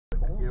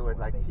with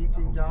like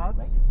teaching jobs,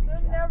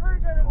 They're never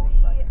gonna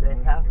be. they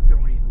have to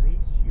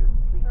release you.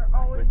 They're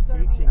always With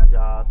gonna teaching be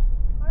jobs,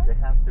 What? they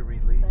have to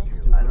release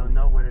you. I don't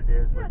know what it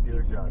is This with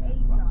your teacher's job.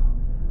 a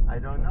job. I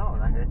don't know.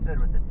 Like I said,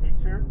 with the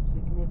teacher,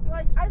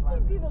 Like I've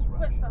seen people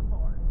quit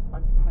before.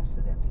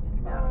 Unprecedented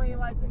Yeah. Only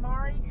like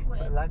Mari but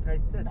quit. like I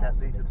said, that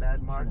leaves a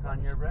bad mark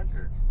on your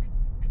record.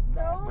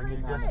 No, when they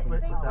you just quit.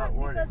 quit They without quit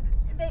warning.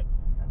 because they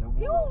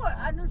people would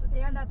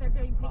understand that they're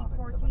getting paid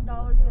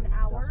 $14 an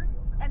hour,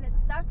 and it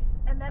sucks.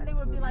 And then they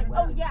would be like,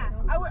 "Oh yeah,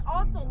 I would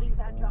also leave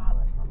that job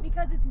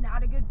because it's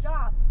not a good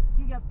job.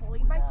 You get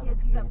bullied by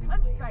kids, you get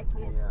punched by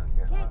kids.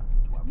 Yeah. Kids,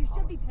 you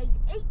should be paid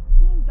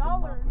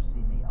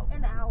 $18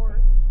 an hour,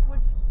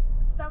 which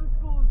some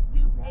schools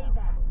do pay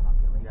that.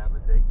 Yeah,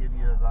 but they give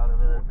you a lot of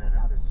other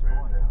benefits,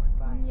 Brenda.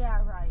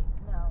 Yeah, right.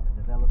 No.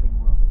 The developing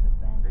world is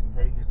advancing.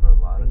 They paid you for a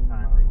lot of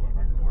time that you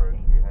didn't work.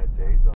 You had days off.